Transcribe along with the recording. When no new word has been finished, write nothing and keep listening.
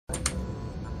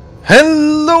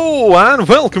Hello and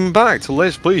welcome back to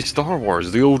Let's Play Star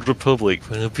Wars: The Old Republic.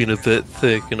 I've been a bit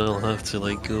thick and I'll have to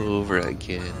go over it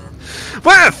again.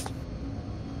 With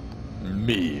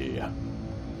me,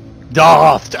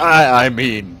 I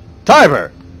mean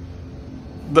Tiber.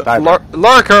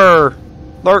 Larker,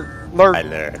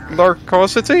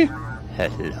 Larkosity.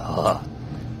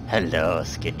 Hello,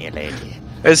 skinny lady.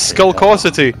 It's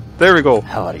Skulkosity. There we go.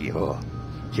 How are you?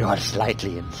 You are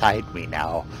slightly inside me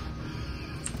now.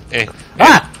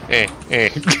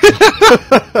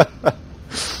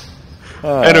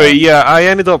 Anyway, yeah, I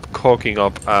ended up cocking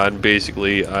up and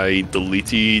basically I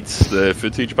deleted the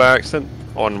footage by accident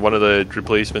on one of the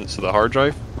replacements of the hard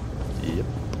drive. Yep.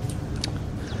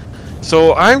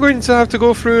 So I'm going to have to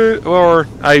go through, or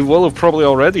I will have probably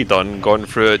already gone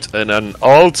through it in an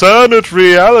alternate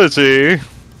reality.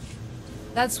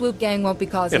 That swoop gang won't be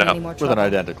causing any more trouble. With an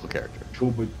identical character.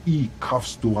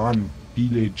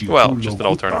 Well, just an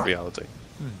alternate reality.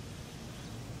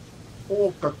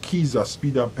 You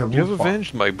have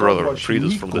avenged my brother and freed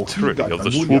us from the tyranny of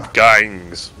the swoop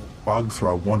gangs. On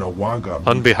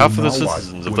behalf of the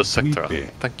citizens of the sector,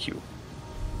 thank you.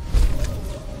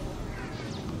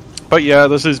 But yeah,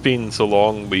 this has been so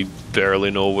long, we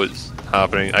barely know what's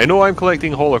happening. I know I'm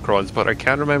collecting holocrons, but I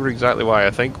can't remember exactly why.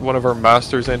 I think one of our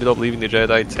masters ended up leaving the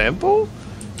Jedi Temple?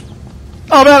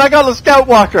 Oh man, I got the Scout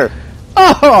Walker!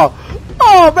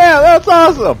 Oh man, that's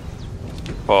awesome!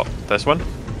 What, this one?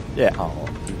 Yeah, oh,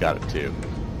 you got it too.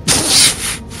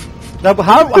 Now, but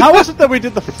how was it that we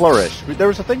did the flourish? There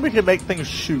was a thing we could make things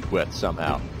shoot with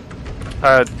somehow.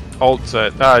 Alt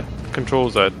Z, Control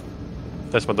Z.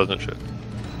 This one doesn't shoot.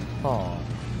 Oh.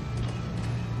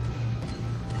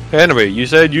 Anyway, you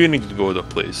said you needed to go to the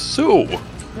place, so...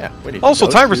 Yeah, we need also,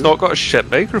 to go Tiber's not got a shit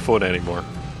microphone anymore.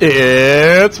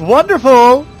 It's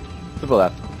wonderful! To the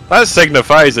left. That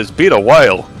signifies it's been a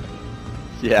while.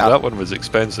 Yeah. That one was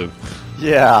expensive.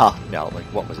 Yeah. No, like,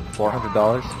 what was it,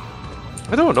 $400?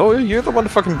 I don't know, you're the one who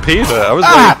fucking paid it. I was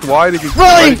like, why did you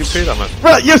pay that much?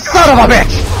 Really? You son of a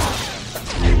bitch!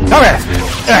 Come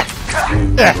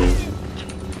here!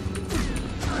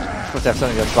 Supposed to have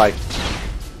something that's like...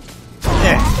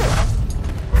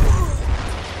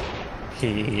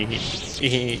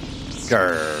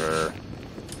 Grrr.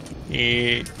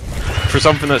 For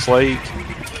something that's like...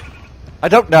 I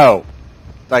don't know.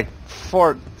 Like,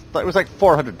 it was like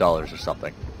 $400 or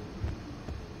something.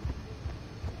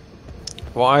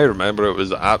 Well, I remember it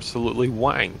was absolutely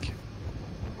wank.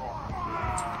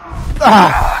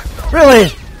 Ah!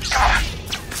 Really?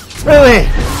 Really?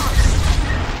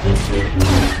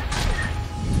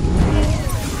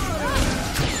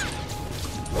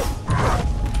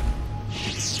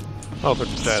 Oh, they're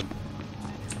dead.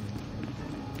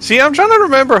 See, I'm trying to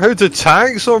remember how to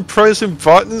tank, so I'm pressing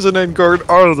buttons and then going,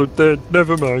 oh, they're dead,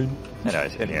 never mind.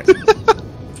 Anyways, in here.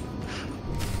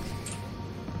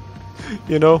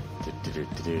 You know?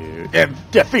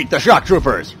 Defeat the shock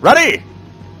troopers! Ready?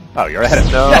 Oh, you're ahead of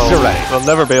me. No, yes, you're ready. I'll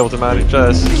never be able to manage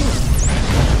this.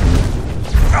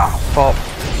 Pop.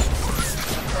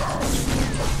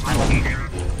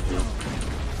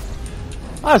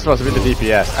 I'm supposed to be the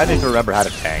DPS. I need to remember how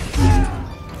to tank.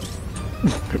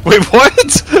 Wait, what?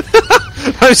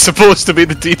 I'm supposed to be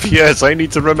the DPS. I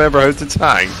need to remember how to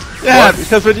tank. Yeah, what?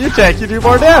 Because when you tank, you do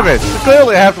more damage. So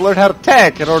clearly, I have to learn how to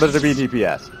tank in order to be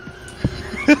DPS.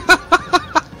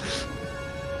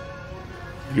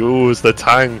 Use the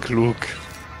tank, Luke.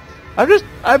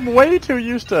 I'm way too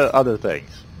used to other things.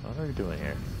 What are we doing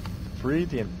here? Free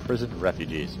the imprisoned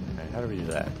refugees. Okay, how do we do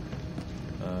that?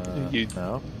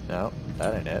 No,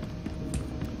 that ain't it.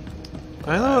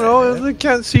 I don't know, I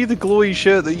can't see the glowy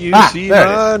shit that you see, there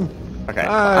man. It is. Okay,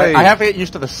 I have to get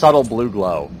used to the subtle blue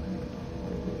glow.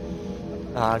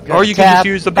 Or you can just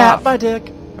use the map. My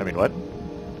dick. I mean, what?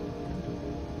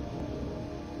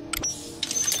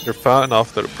 You're fat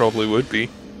enough that it probably would be.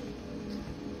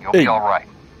 You'll be alright.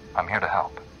 I'm here to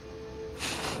help.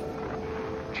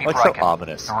 Chief Like Riken, so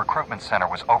ominous. the recruitment center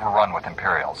was overrun with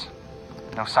Imperials.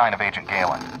 No sign of Agent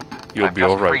Galen. You'll I've be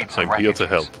just alright. freed some I'm here to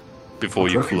refugees. help. Before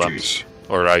you collapse. Refugees.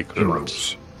 Or I collapse.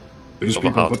 Heroes. These Of a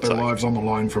people heart put their attack. lives on the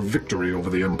line for victory over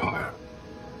the Empire.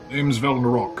 Name's Velna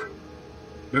Rock.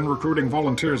 Been recruiting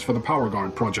volunteers for the Power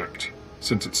Guard project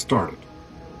since it started.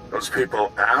 Those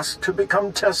people asked to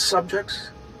become test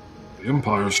subjects? The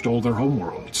Empire stole their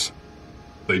homeworlds.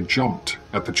 They jumped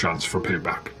at the chance for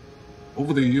payback.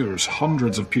 Over the years,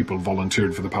 hundreds of people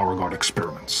volunteered for the Power Guard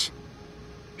experiments.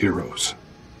 Heroes.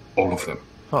 All of them.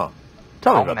 Huh.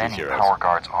 Tell me How about these many heroes. power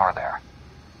guards are there?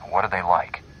 And what are they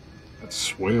like?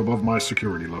 That's way above my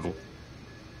security level.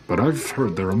 But I've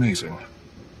heard they're amazing.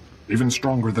 Even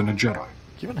stronger than a Jedi.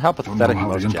 Given how Don't know pathetic how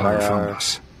most the Empire Jedi found are,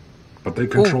 us. but they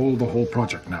control the whole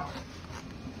project now.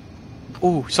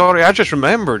 Oh, sorry, I just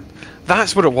remembered.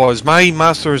 That's what it was. My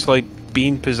master's like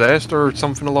being possessed or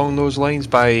something along those lines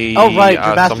by your some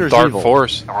master's dark evil.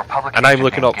 force. A Republic And I'm agent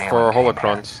looking named up for Galen came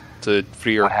holocrons to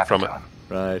free her What happened from to it. him?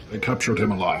 Right. They captured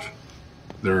him alive.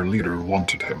 Their leader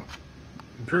wanted him.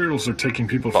 Imperials are taking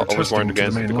people for But I was testing warned to the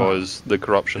against it main lab. because the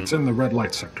corruption. It's in the red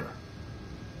light sector.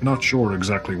 Not sure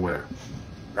exactly where.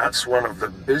 That's one of the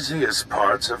busiest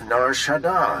parts of Nar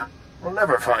Shaddaa. We'll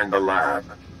never find the lab.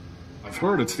 I've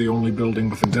heard it's the only building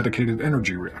with a dedicated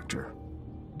energy reactor.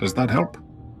 Does that help?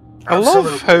 I love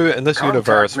Absolutely. how in this Contact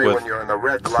universe me with when you're in the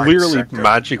red light clearly sector.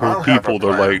 magical I'll have people, a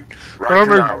they're plan. like, Write oh it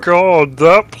my out. god,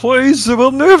 that place,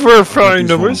 we'll never find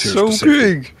these them, it's so volunteers to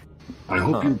safety. big. I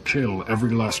hope you kill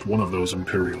every last one of those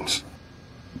Imperials.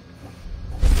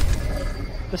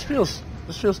 This feels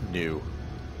new.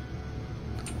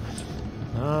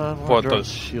 What Wonder does?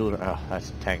 shield? Oh,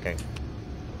 that's tanking.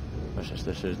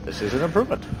 This is an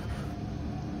improvement.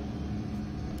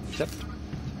 Except.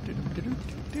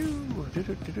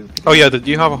 Oh yeah, did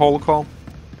you have a holocall?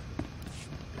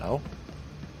 No.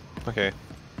 Okay.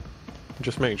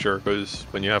 Just making sure, because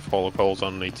when you have holocalls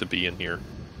on, need to be in here.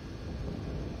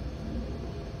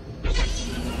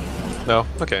 No?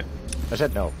 Okay. I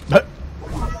said no.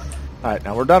 Alright,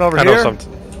 now we're done over I here. know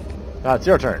something. Now it's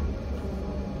your turn.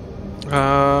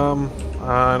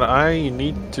 And I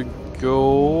need to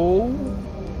go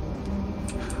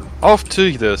off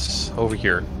to this over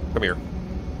here. Come here.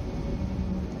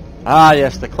 Ah,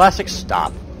 yes, the classic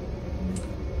stop.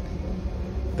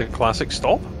 The classic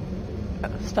stop?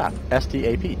 Stop.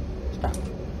 S-T-A-P. Stop.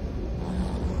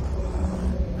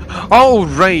 Oh,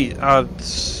 right.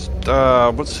 What's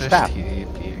Stop. STAP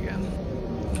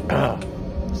again?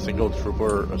 Single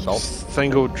trooper assault.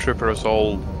 Single trooper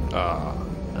assault.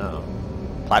 Oh.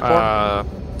 Platform?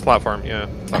 Platform, yeah.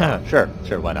 Sure,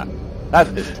 why not? That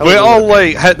is totally We all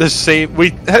okay. like hit the same.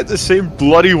 We hit the same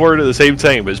bloody word at the same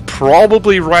time. It's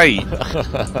probably right.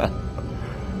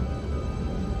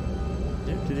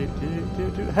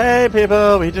 Hey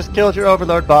people, we just killed your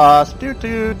overlord boss. Do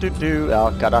do do do.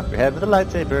 I'll cut off your head with a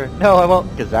lightsaber. No, I won't,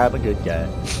 because I'm a good guy.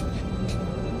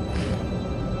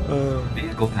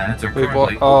 Vehicle paths are Wait,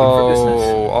 currently what? open for business.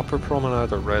 Oh, upper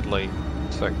promenade or red line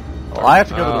sector? Well, I have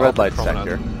to go to the red upper light promenade.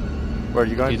 sector. Where are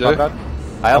you going? You to do? promenade?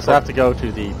 I also have to go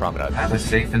to the promenade. Have a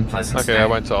safe and pleasant Okay, stay. I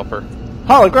went to upper.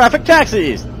 Holographic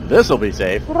taxis! This'll be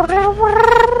safe.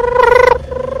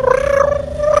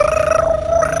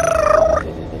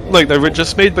 Look, they were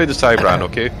just made by the Cybran,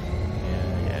 okay?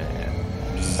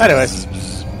 Yeah. Anyways,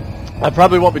 I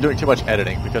probably won't be doing too much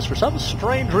editing because for some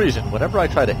strange reason, whenever I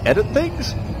try to edit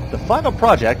things, the final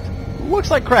project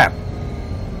looks like crap.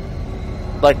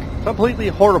 Like, completely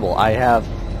horrible.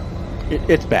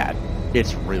 It's bad.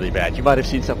 It's really bad. You might have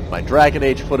seen some of my Dragon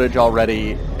Age footage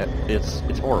already.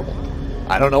 It's horrible.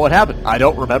 I don't know what happened. I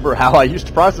don't remember how I used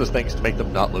to process things to make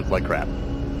them not look like crap.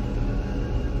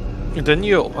 Didn't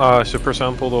you super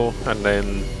sample though, and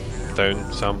then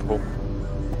down sample?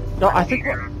 No, I think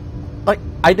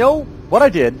I know what I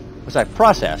did was I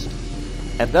processed,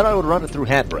 and then I would run it through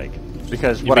Handbrake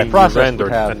because what I processed you rendered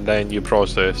would have and then you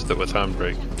processed it with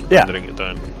Handbrake, Yeah. rendering it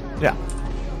down. yeah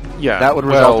Yeah, that would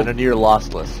result well, in a near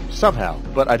lossless somehow,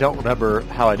 but I don't remember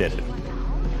how I did it.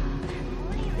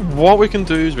 What we can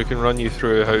do is we can run you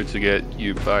through how to get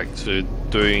you back to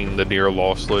doing the near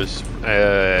lossless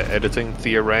editing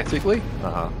theoretically,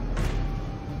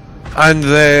 and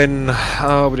then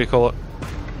what do you call it?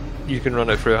 You can run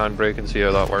it through Handbrake and see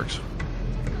how that works.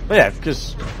 But yeah,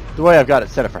 because the way I've got it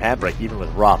set up for Handbrake, even with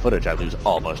raw footage, I lose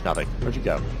almost nothing. Where'd you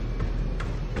go?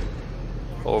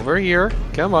 Over here,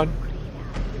 come on.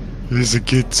 This is a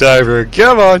good timer.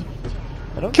 Come on,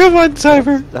 I don't. come on,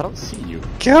 timer. I don't see you.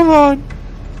 Come on,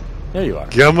 There you are.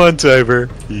 come on, timer.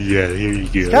 Yeah, here you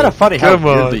go. It's kind of funny how Come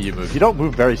on. weirdly you move. You don't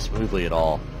move very smoothly at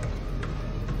all.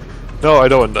 No, I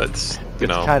don't. That's you It's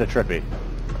know. kind of trippy.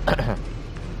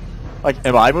 Like,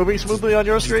 am I moving smoothly on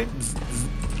your screen?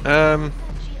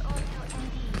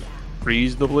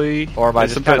 Reasonably. Or am I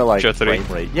It's just a kind bit of like jittery.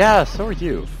 frame rate? Yeah, so are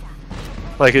you.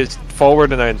 Like it's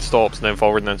forward and then stops, and then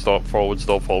forward and then stop, forward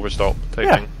stop type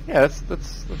Yeah, thing. yeah, that's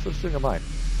what's doing on mine.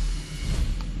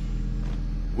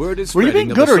 Word is Were you spreading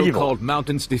being of good the or evil? so-called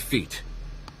Mountain's defeat.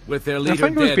 With their I leader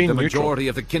think it was dead, being the neutral. majority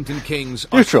of the Kinton Kings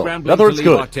are Neutral. scrambling In other to words, leave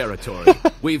good. our territory.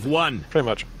 We've won. Pretty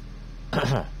much.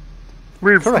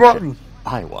 We've Correction.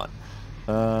 I won.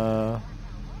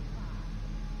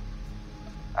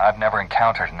 I've never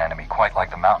encountered an enemy quite like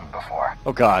the Mountain before.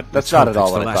 Oh god, that's Let's not hope at all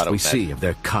it's what the I last thought it we was. see of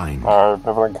their kind. I've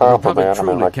never The encountered an Republic enemy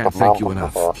truly like can't the thank you mountain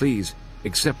enough. before. Please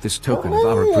accept this token of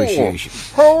our appreciation.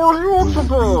 How are you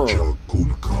today?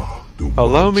 Kunka, the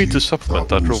Allow me to supplement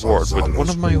that reward with one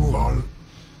of my own.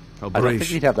 Oh, I don't think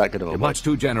he'd have that good of a You're voice. much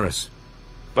too generous.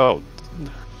 Oh,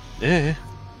 yeah.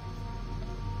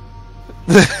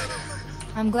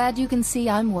 I'm glad you can see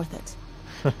I'm worth it.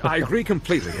 I agree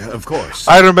completely, of course.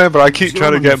 I remember I keep You're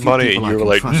trying to one of the get few money, people and you I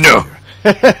were can like, trust no,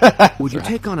 here. Would you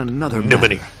take on another no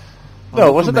matter? money.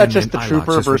 No, wasn't that just the Ilox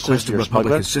trooper has versus requested your Republic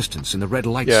smuggler? assistance in the red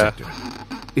light Yeah. sector.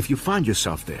 If you find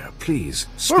yourself there, please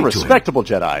speak We're to him. respectable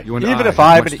Jedi, You and even I if have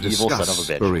I'm much an to evil son of a discuss,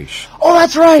 bitch. Barish. Oh,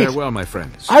 that's right! Farewell, my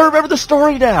friends. I remember the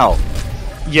story now.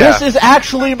 Yeah, This is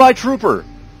actually my trooper.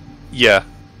 yeah.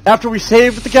 After we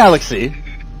saved the galaxy,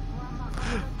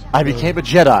 I became a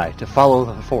Jedi to follow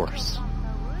the Force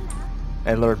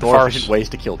and learn more Farce. efficient ways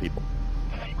to kill people.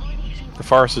 The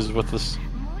farce is with us.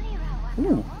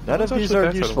 Ooh, none That's of these actually are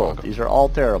better than useful. what I got. These are all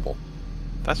terrible.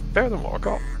 That's better than what I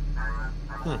got.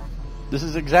 This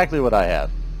is exactly what I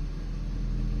have.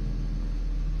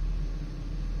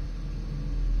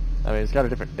 I mean, it's got a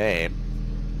different name.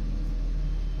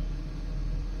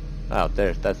 Oh,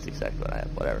 that's exactly what I have.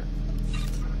 Whatever.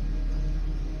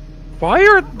 Why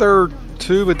are there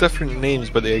two with different names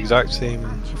but the exact same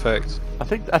effects? I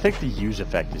think the use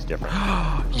effect is different.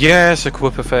 Yes,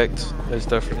 equip effect is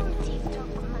different.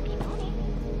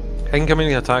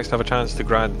 Incoming attacks have a chance to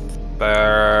grant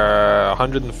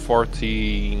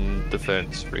 114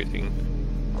 defense rating.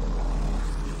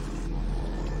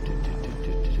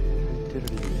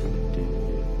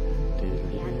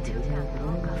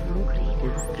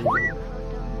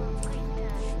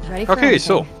 Ready for Okay, anything.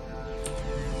 so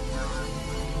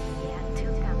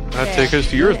that takes us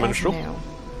to yours, Good as Minstrel. new.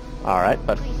 Alright,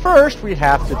 but first we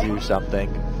have to do something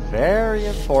very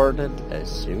important as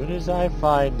soon as I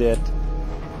find it.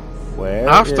 Where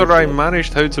After is I it?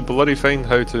 managed how to bloody find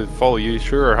how to follow you,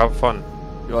 sure, have fun.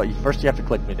 Well, first you have to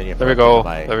click me, then you have There to we go,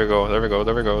 my... there we go, there we go,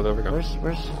 there we go, there we go.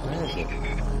 Where is it?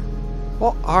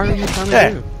 What are you trying to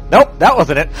Hey. do? Nope, that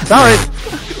wasn't it. Sorry.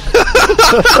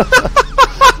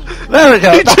 There we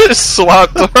go. He just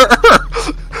slapped her!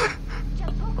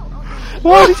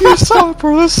 Why did you slap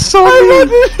her? That's so mean!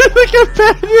 the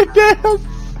companion dance.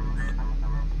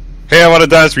 Hey, I want to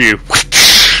dance with you!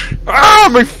 Ah,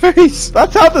 my face!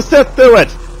 That's how the Sith do it.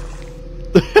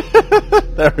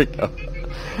 There we go.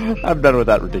 I'm done with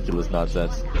that ridiculous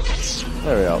nonsense.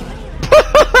 There we go.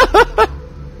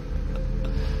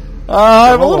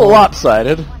 I'm a little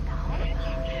lopsided.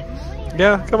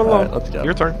 Yeah, come along. Alright, let's go.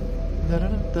 Your turn.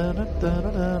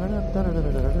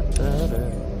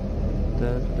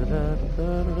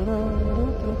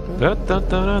 Da, da, da,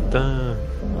 da, da. I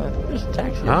think there's a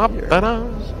taxi Ah, up here ba-da.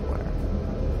 somewhere.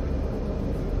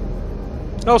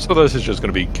 Oh, so this is just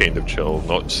going to be kind of chill,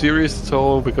 not serious at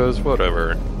all, because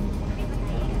whatever.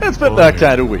 It's been that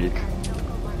kind of week.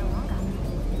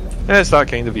 It's that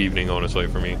kind of evening, honestly,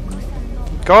 for me.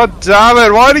 God damn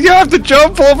it, why did you have to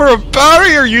jump over a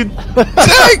barrier, you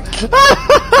dick!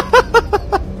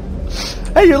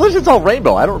 Hey, your legion's all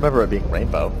rainbow. I don't remember it being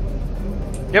rainbow.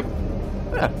 Yep.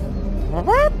 Yeah.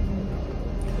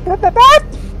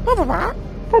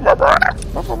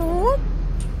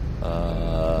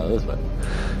 This way.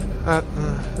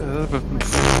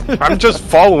 I'm just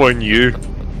following you.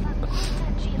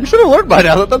 You should have learned by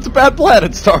now that that's a bad plan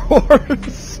in Star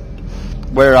Wars.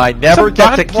 Where I never It's a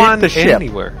get to bad plan keep the ship.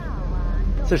 anywhere.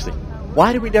 Seriously,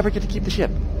 why do we never get to keep the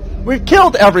ship? We've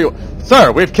killed everyone.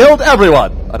 Sir, we've killed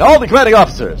everyone. And all the commanding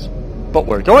officers. But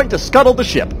we're going to scuttle the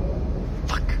ship.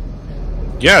 Fuck.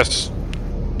 Yes.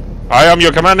 I am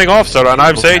your commanding officer, and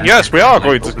I'm saying yes, we are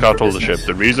going to scuttle the ship.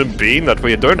 The reason being that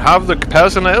we don't have the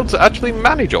personnel to actually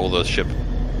manage all this ship.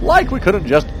 Like we couldn't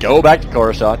just go back to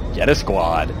Coruscant, get a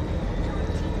squad.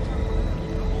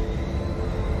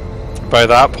 By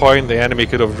that point, the enemy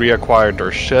could have reacquired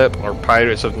their ship, or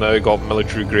pirates have now got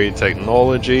military-grade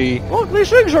technology. Look, these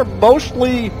things are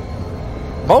mostly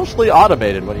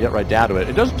automated when you get right down to it.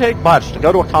 It doesn't take much to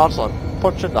go to a console and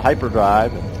punch in the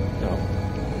hyperdrive and, you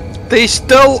know. They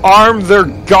still arm their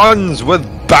guns with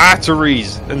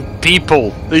batteries and people.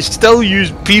 They still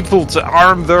use people to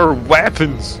arm their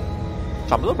weapons.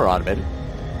 Some of them are automated.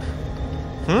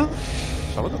 Hmm?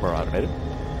 Some of them are automated.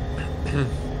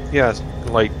 Yes,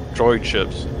 like droid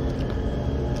ships.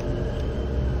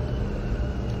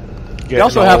 They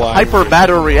also have hyper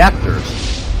matter reactors.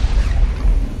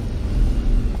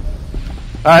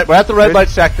 Alright, we're at the red light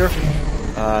sector.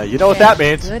 You know what that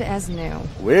means. Good as new.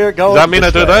 We're going Does that mean I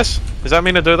do way. this? Does that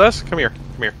mean I do this? Come here.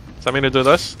 Come here. Does that mean I do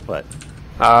this? What?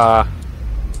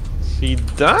 See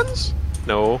dance?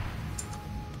 No.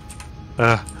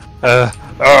 Let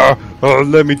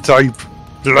me type.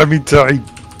 Let me type.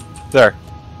 There.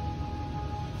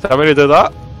 Does that mean I do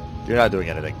that? You're not doing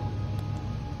anything.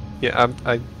 Yeah,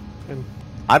 fucking...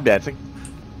 I'm dancing.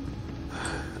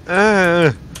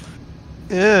 Yeah.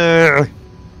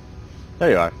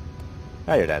 There you are.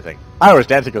 Now you're dancing. I was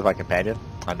dancing with my companion.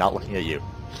 I'm not looking at you.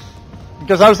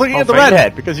 Because I was looking at the thank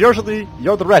redhead, because you're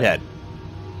the redhead.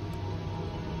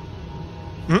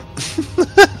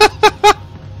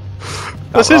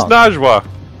 This is Najwa,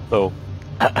 though.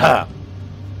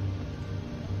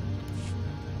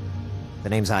 The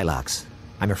name's Ilox.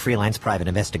 I'm a freelance private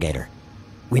investigator.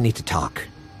 We need to talk.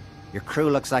 Your crew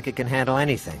looks like it can handle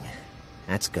anything.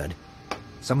 That's good.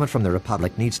 Someone from the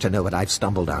Republic needs to know what I've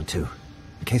stumbled onto,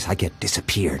 in case I get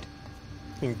disappeared.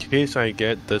 In case I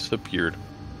get disappeared.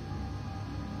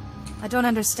 I don't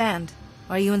understand.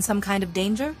 Are you in some kind of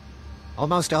danger?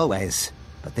 Almost always.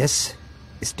 But this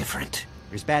is different.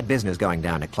 There's bad business going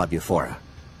down at Club Euphora.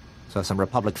 So some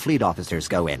Republic fleet officers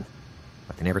go in.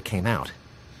 But they never came out.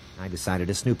 I decided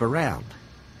to snoop around.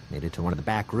 Made it to one of the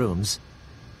back rooms.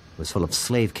 It was full of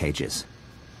slave cages.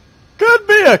 Could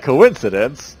be a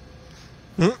coincidence.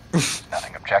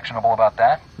 Nothing objectionable about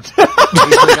that?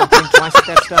 Usually don't think twice at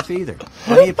that stuff either.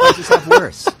 Plenty of places have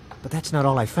worse. But that's not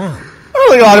all I found.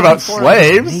 Really a lot about Euphora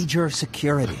slaves. has major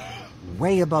security.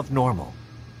 Way above normal.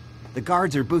 The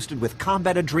guards are boosted with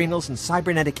combat adrenals and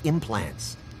cybernetic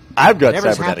implants. I've got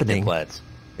Whatever's cybernetic happening, implants.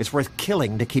 it's worth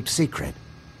killing to keep secret.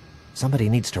 Somebody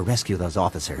needs to rescue those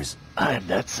officers. I'm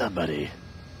that somebody.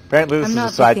 Apparently this I'm is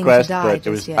not a side looking to quest, die but it just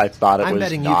was. yet. I thought it I'm was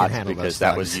betting you can not handle because those that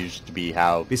thugs. was used to be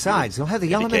how. Besides, you'll have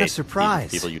the element of indicate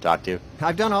surprise. People you talk to.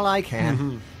 I've done all I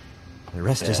can. The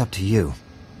rest is up to you.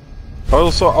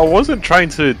 Also, I wasn't trying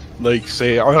to, like,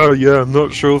 say, oh yeah, I'm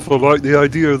not sure if I like the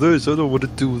idea of this, I don't want to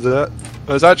do that.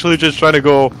 I was actually just trying to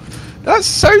go, that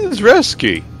sounds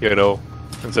risky, you know?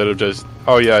 Instead of just,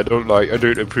 oh yeah, I don't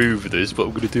approve of this, but I'm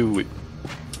going to do it.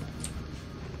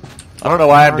 I don't know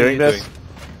why I'm How are doing you this.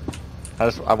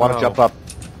 I want to Oh. jump up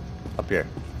here.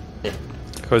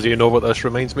 Because you know what this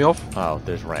reminds me of? Oh,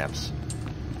 there's ramps.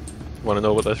 Want to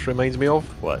know what this reminds me of?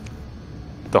 What?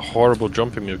 The horrible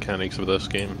jumping mechanics of this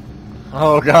game.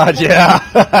 Oh god, yeah.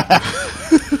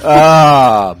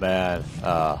 Oh man.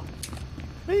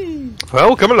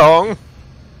 Well, come along.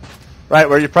 Right,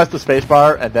 where you press the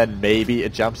spacebar and then maybe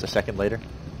it jumps a second later.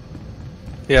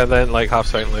 Yeah, then like half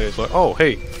second later, it's like, oh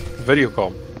hey, video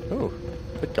call. Ooh,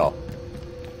 good call.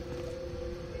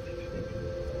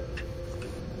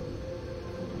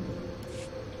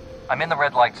 I'm in the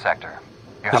red light sector.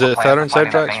 You Is have a it plan Theron for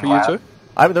finding that Sedrax main for you lab? too?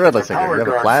 I'm in the red light The sector. power You have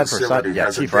a guard plan for facility something? Yeah,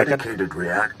 has a Chief Reckon. dedicated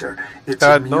reactor. It's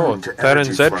No, immune to Theron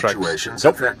energy Sedrax. fluctuations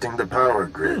Nope. affecting the power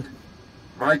grid.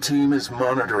 My team is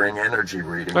monitoring energy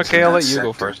readings. Okay, in I'll that let you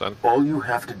go sector. first then. All you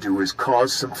have to do is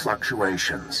cause some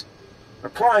fluctuations.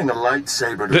 Applying a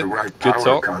lightsaber to the right Good power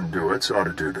talk. conduits ought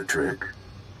to do the trick.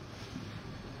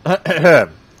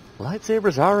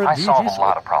 Lightsabers are I indeed solve a useful.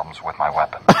 lot of problems with my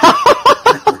weapon.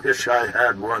 I wish I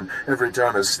had one every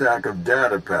time a stack of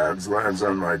data pads lands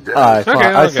on my desk. I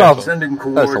Okay. solved. Sending That's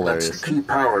coordinates hilarious. to key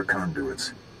power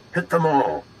conduits. Hit them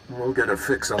all. We'll get a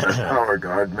fix on that power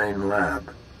guard main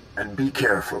lab. And be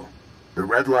careful. The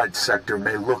red light sector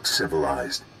may look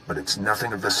civilized, but it's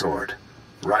nothing of the sort.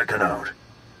 Riken out.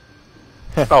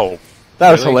 Oh.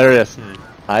 That was Really? hilarious.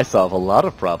 I solve a lot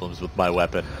of problems with my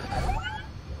weapon.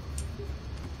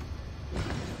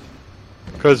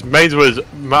 Because mine was,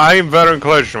 I'm Veron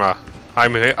Kleshma. Are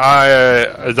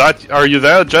you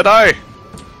there, Jedi?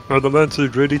 Are the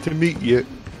Lancers ready to meet you?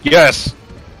 Yes!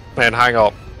 Man, hang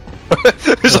up.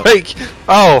 It's like,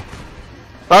 oh.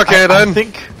 Okay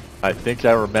then. I think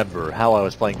I remember how I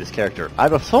was playing this character.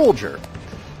 I'm a soldier.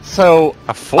 So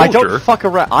A I folger? don't fuck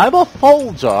around. I'm a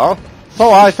soldier,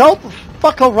 so I don't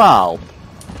fuck around.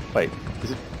 Wait, is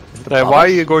it Then above why are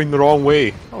us? you going the wrong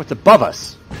way? Oh, it's above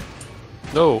us.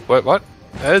 No, wait, what?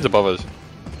 It is above us.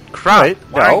 Crap.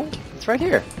 Right? No, it's right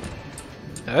here.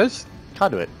 It is?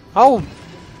 Conduit. Oh.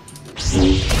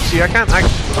 See, I can't You're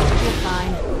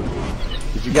fine.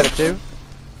 Did you get it too?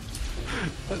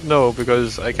 No,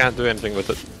 because I can't do anything with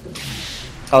it.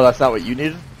 Oh, that's not what you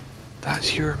needed?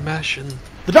 That's your mission.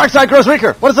 The dark side grows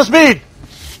weaker! What does this mean?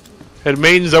 It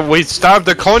means that we stabbed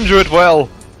the conduit well.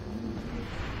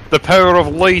 The power of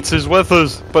light is with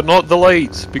us, but not the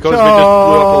lights, because we just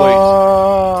blew up the lights.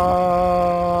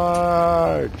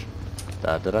 Charge!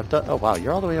 Da, da, da, da. Oh wow,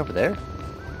 you're all the way over there?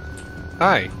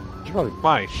 Aye. You're probably,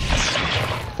 Why?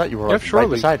 I thought you were Yeah, right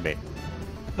surely. beside me.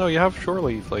 No, you have shore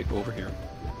leave light over here.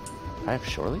 I have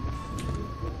Shorely?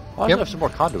 Oh, I Yep. have some more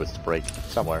conduits to break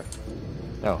somewhere.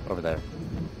 No, over there.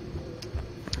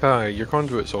 Aye, your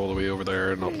conduit's all the way over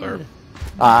there and up there.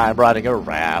 I'm riding a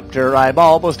raptor. I'm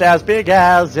almost as big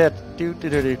as it. Do do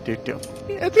do do do do.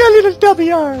 It's got little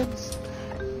stubby arms.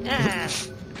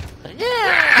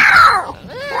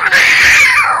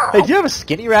 Hey, do you have a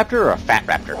skinny raptor or a fat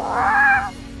raptor?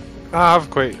 I have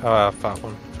quite a fat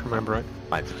one, if I remember right.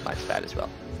 Mine's fat as well.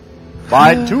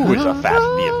 Mine too is a fat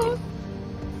vehicle.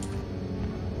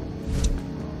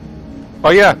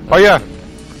 Oh yeah,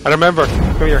 I remember.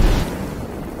 Come here.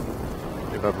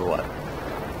 Remember what?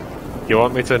 You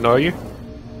want me to annoy you?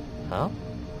 Huh?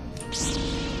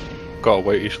 Got a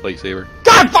whitish lightsaber.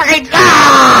 God fucking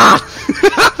ah!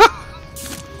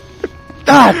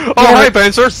 God! Oh, hi,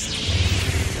 Spencer!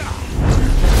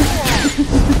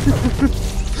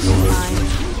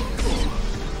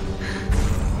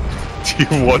 Do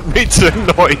you want me to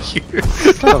annoy you?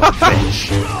 Son of a bitch.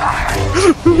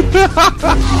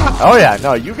 Oh yeah,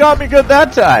 no, you got me good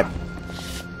that time.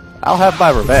 I'll have my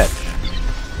revenge.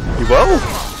 You will?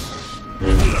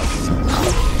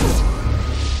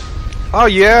 Oh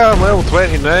yeah, I'm level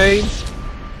 29.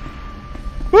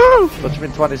 Woo! What you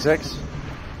mean 26?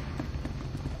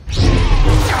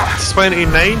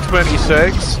 29,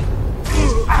 26.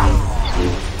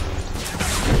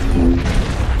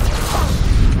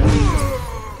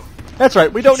 That's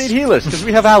right, we don't need healers because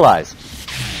we have allies.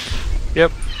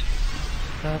 Yep.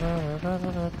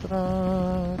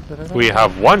 We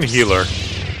have one healer.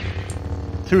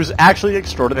 Who's actually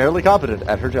extraordinarily competent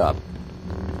at her job.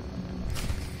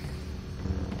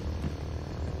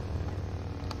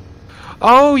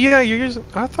 Oh yeah, you're using.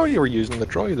 I thought you were using the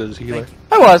droid as healer.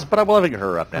 I was, but I'm leveling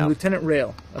her up now. I'm Lieutenant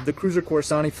Rail of the cruiser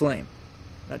Coruscant Flame.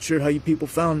 Not sure how you people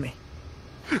found me.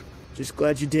 Just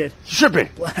glad you did. Should be.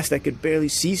 Blast, I could barely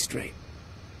see straight.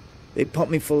 They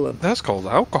pumped me full of... That's called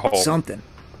alcohol. Something.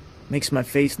 Makes my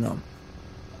face numb.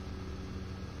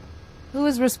 Who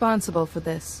is responsible for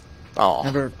this? Oh.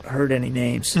 Never heard any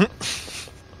names.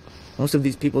 Most of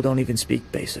these people don't even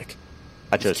speak basic.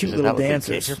 I chose cute little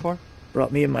dancers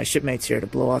brought me and my shipmates here to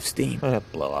blow off steam.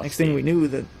 Blow off Next steam. thing we knew,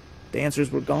 the dancers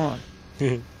were gone.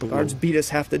 Guards beat us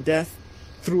half to death,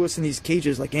 threw us in these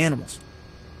cages like animals.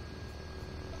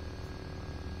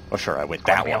 Oh sure, I went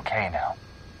that Be one. okay now.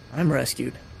 I'm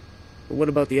rescued. But what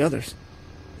about the others?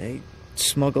 They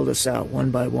smuggled us out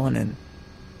one by one in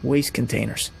waste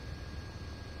containers.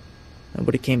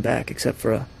 Nobody came back except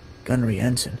for a gunnery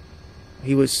ensign.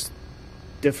 He was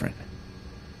different.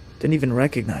 Didn't even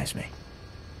recognize me.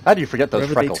 How do you forget those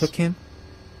Wherever freckles? they took him,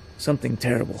 something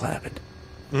terrible happened.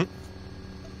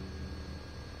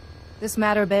 This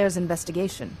matter bears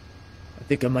investigation. I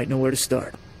think I might know where to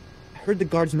start. I heard the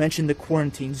guards mention the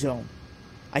quarantine zone.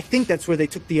 I think that's where they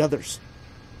took the others.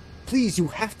 Please, you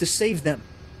have to save them.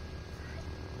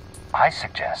 I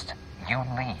suggest you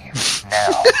leave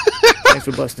now. Thanks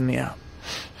for busting me out.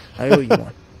 I owe you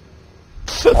one.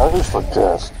 I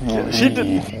suggest you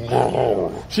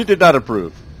She did not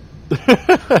approve.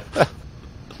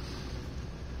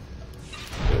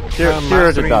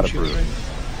 Kira did not approve.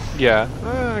 Yeah,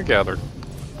 I gathered.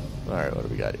 Alright, what do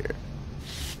we got here?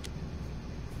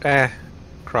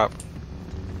 Crap.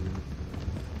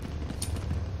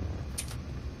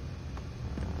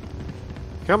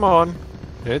 Come on.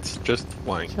 It's just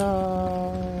blank.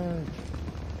 Charge.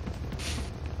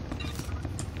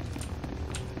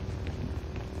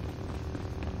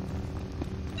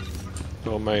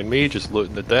 Don't mind me, just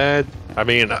looting the dead. I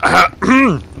mean,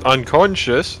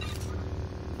 unconscious.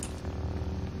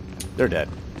 They're dead.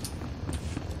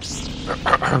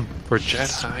 We're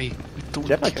Jedi. We don't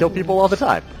Jedi kill people all the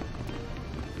time.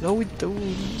 No, we don't.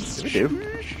 We do.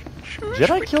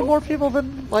 Jedi kill more people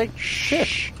than, like,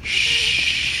 Sith.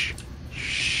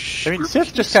 I mean,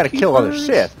 Sith just kind of kill other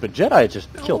Sith, but Jedi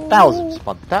just kill thousands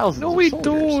upon thousands of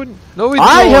soldiers. No, we don't.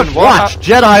 I have watched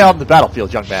Jedi on the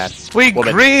battlefield, young man. We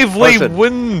Woman. gravely Person.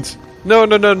 wound.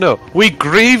 No. We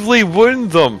gravely wound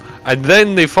them, and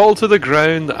then they fall to the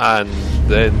ground, and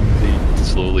then they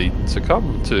slowly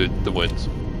succumb to the wounds.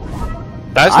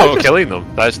 That's not killing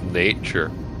them. That's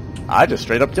nature. I just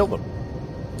straight up killed them.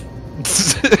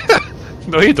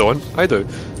 No, you don't. I do.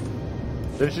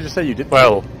 Didn't you just say you didn't?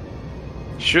 Well,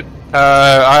 shoot.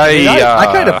 I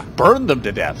kind of burned them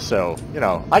to death, so, you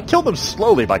know, I killed them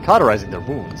slowly by cauterizing their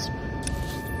wounds.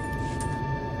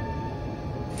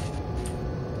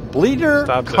 Bleeder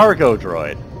cargo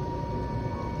droid.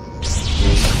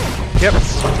 Yep,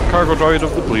 cargo droid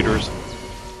of the bleeders.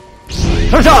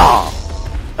 Ta-ta!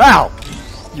 Ow!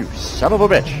 You son of a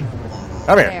bitch.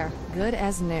 Come here. There, good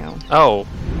as new. Oh.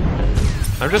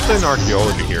 I'm just in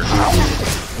archaeology here.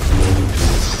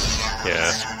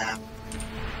 Yeah.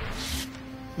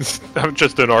 I'm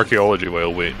just in archaeology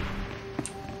while waiting.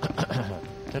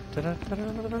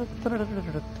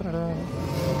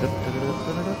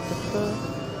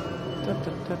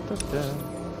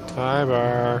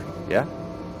 Tiber. Yeah?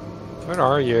 Where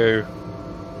are you?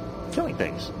 Killing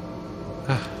things.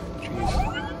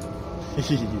 Jeez.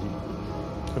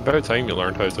 About time you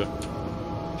learned how to.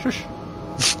 Shush.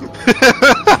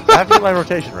 I have to get my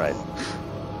rotation right.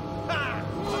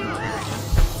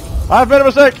 I've made a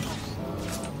mistake!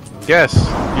 Yes,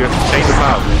 you have to change the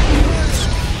map.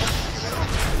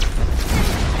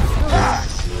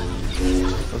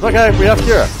 It's okay, we have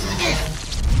Kira.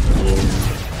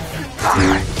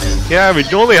 Yeah, we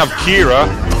only have Kira.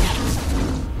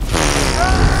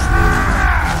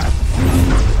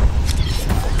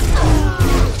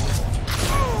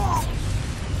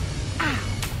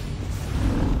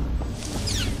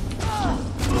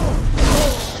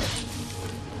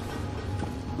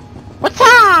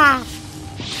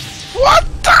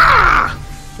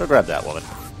 Go grab that woman.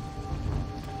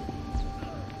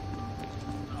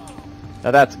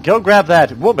 Now that's go grab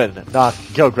that woman, not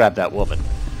go grab that woman.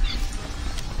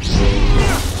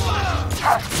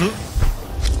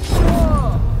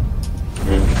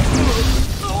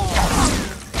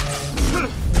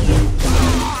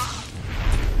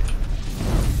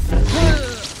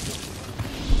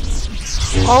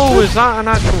 Oh, is that an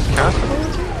actual cast?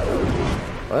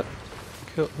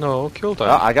 What? Kill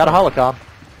that. I got a holocom.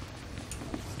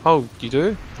 Oh, you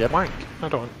do? Yep. Wank. I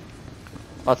don't. Well,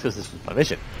 that's because this was my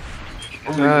mission.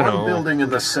 Only one building in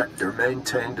the sector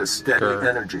maintained a steady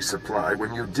energy supply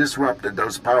when you disrupted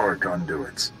those power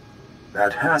conduits.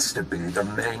 That has to be the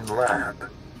main lab.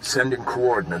 Sending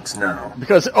coordinates now.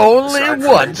 Because only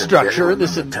one structure in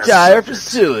this entire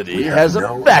facility has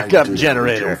a backup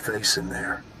generator. Face in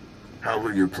there. How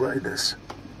will you play this?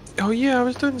 Oh yeah, I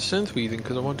was doing synth weaving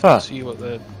because I wanted to see what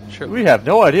the shit. We have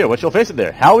no idea what you'll face in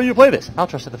there. How will you play this? I'll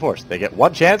trust in the Force. They get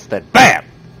one chance, then BAM!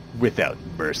 Without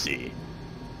mercy.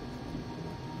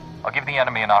 I'll give the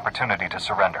enemy an opportunity to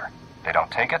surrender. They don't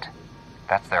take it,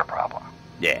 that's their problem.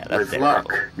 Yeah, that's With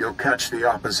luck, you'll catch the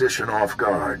opposition off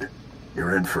guard.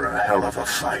 You're in for a hell of a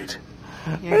fight.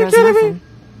 Here goes nothing.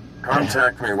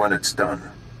 Contact me when it's done.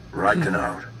 Riken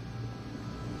out.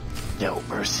 No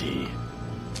mercy.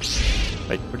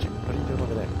 Wait, what are you doing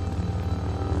over there?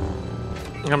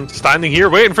 I'm standing here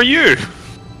waiting for you!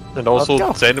 And also Let's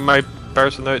go. sending my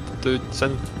person out to do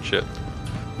synth shit.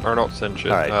 Or not synth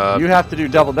shit. Alright, you have to do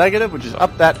double negative, which is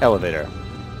up that elevator.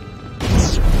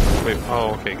 Wait,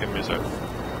 oh, okay, give me a sec.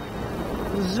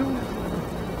 Zoom.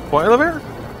 What elevator?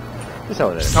 This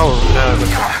elevator. Oh,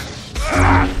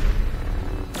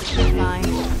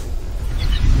 Fine.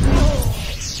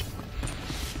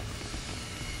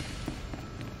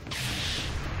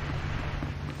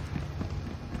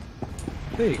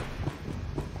 Hey.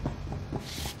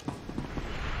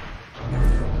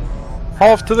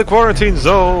 Off to the quarantine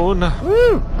zone!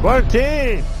 Woo!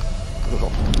 Quarantine!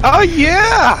 Oh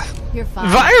yeah! You're fine.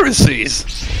 Viruses!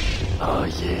 Oh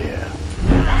yeah.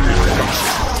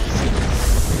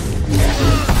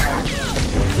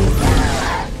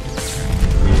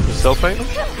 Still fighting?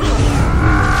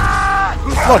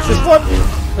 Look, this one!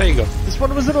 There you go. This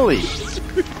one was an elite.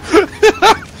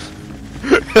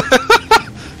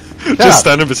 Just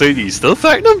standing beside you, still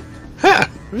fighting him? Huh.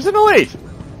 He was an elite!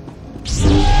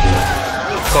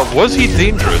 But was he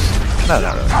dangerous? No.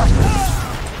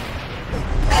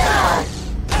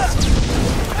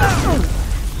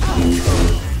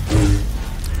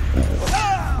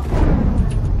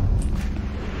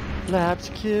 Lab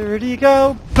security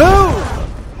go boom!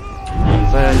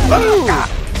 Say boom!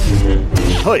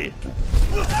 Hoi!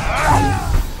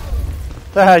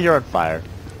 You're on fire.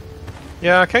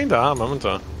 Yeah, I kinda am, haven't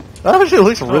I? That actually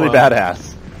looks really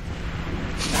badass.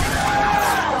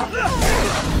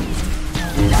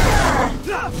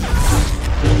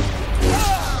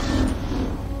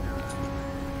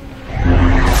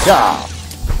 Yeah.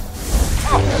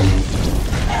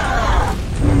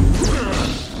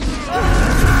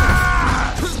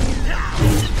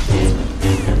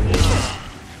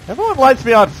 Everyone lights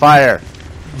me on fire.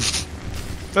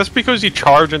 That's because you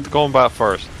charge into combat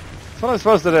first. That's what I'm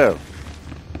supposed to do.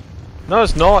 No,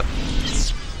 it's not.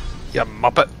 You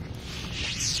muppet.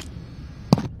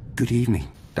 Good evening.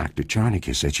 Dr. Charnick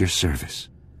is at your service.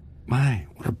 My,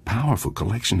 what a powerful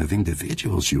collection of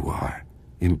individuals you are.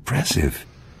 Impressive.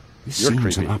 This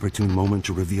seems an opportune moment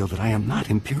to reveal that I am not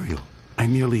Imperial. I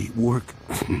merely worked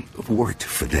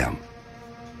for them.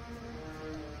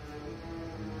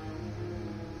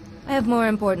 I have more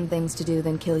important things to do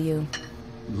than kill you.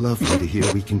 Lovely to hear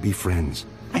we can be friends.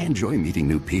 I enjoy meeting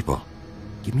new people.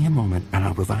 Give me a moment and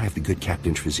I'll revive the good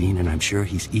Captain Trazine, and I'm sure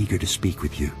he's eager to speak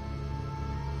with you.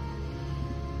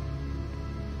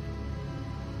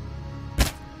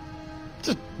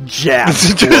 Just jab.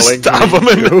 Just stab him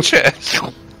in the chest.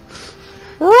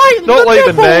 Right in Not the like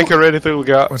the nipple. neck or anything we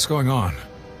got. What's going on?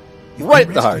 You've Right been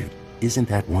in the heart. rescued. Isn't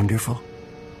that wonderful?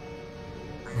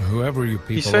 Whoever you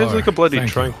people He sounds are, like a bloody thank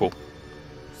you. tranquil.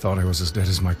 Thought I was as dead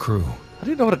as my crew. How do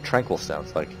you know what a tranquil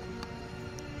sounds like?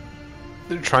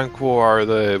 The tranquil are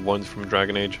the ones from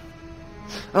Dragon Age.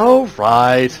 Oh,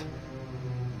 right.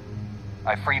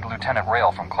 I freed Lieutenant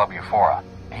Rail from Club Euphora.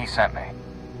 He sent me.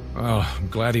 Well, I'm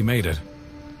glad he made it.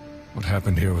 What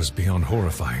happened here was beyond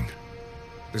horrifying.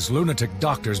 This lunatic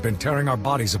doctor's been tearing our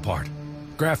bodies apart,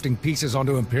 grafting pieces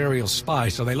onto Imperial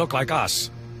spies so they look like us.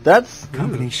 That's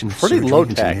combination of pretty surgery low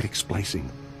and tech. genetic splicing.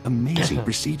 Amazing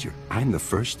procedure. I'm the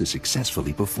first to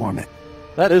successfully perform it.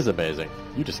 That is amazing.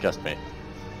 You disgust me.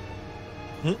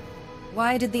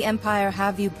 Why did the Empire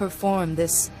have you perform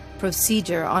this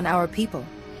procedure on our people?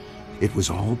 It was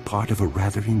all part of a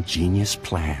rather ingenious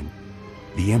plan.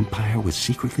 The Empire was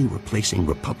secretly replacing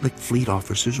Republic fleet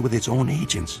officers with its own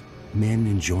agents. Men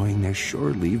enjoying their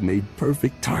shore leave made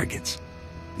perfect targets.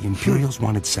 The Imperials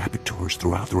wanted saboteurs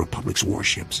throughout the Republic's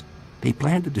warships. They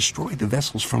planned to destroy the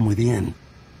vessels from within.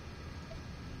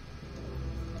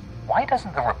 Why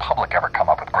doesn't the Republic ever come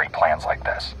up with great plans like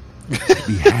this? I'd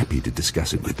be happy to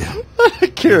discuss it with them.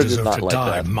 Kira You did deserve not to like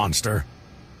die, that. monster.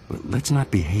 But let's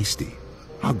not be hasty.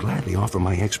 I'll gladly offer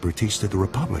my expertise to the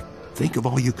Republic. Think of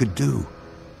all you could do.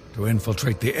 To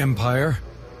infiltrate the Empire?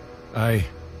 Well,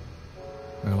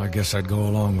 I guess I'd go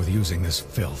along with using this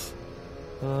filth.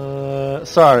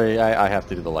 Sorry, I have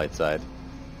to do the light side.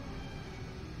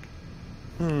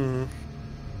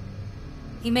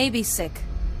 He may be sick,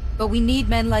 but we need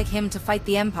men like him to fight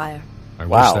the Empire. I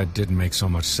wish that didn't make so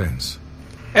much sense.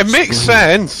 It makes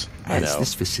sense! As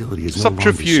this facility is no longer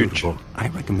Subterfuge. suitable, I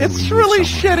recommend It's we move really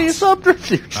somewhere shitty else.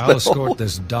 subterfuge, I'll though. escort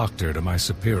this doctor to my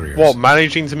superiors. What,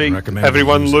 managing to make Recommend we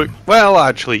everyone use look... him. Well,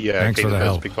 actually, yeah, Thanks for kind the of is,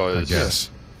 help, because I guess.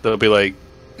 they'll be like,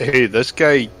 hey, this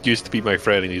guy used to be my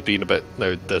friend and he's being a bit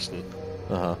now distant.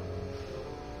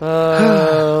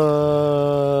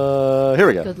 Here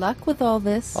we go. Good luck with all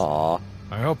this. Aw.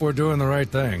 I hope we're doing the right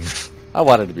thing. I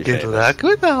wanted to be Good famous. luck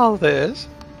with all this.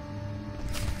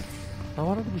 I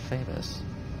wanted to be famous.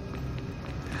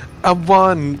 I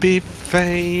want to be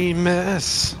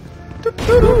famous.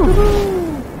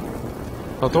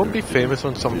 Oh, don't be famous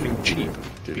on something cheap.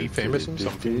 Be famous on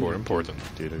something more important.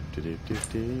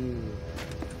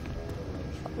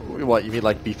 What, you mean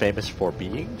like be famous for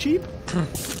being cheap?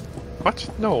 What?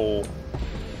 No.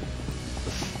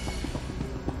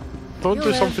 Don't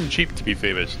do something cheap to be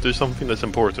famous. Do something that's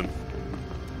important.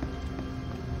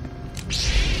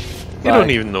 You Bye. don't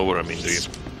even know what I mean, do you?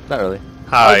 Not really.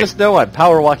 Hi. I just know I'm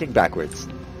power walking backwards.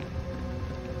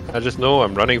 I just know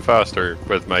I'm running faster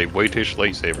with my whitish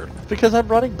lightsaber. Because I'm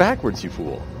running backwards, you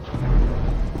fool.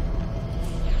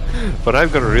 But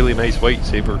I've got a really nice white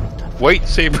saber. White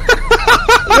saber.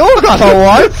 You got a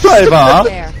lightsaber!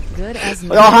 There, good as You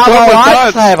new. have a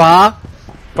But lightsaber!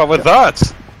 But with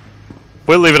that,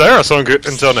 we'll leave it there. So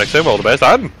until next time, all the best.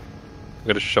 I'm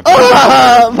gonna shove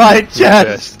My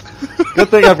chest! Good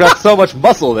thing I've got so much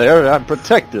muscle there, I'm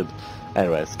protected.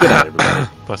 Anyways, good night, everybody.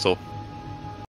 muscle.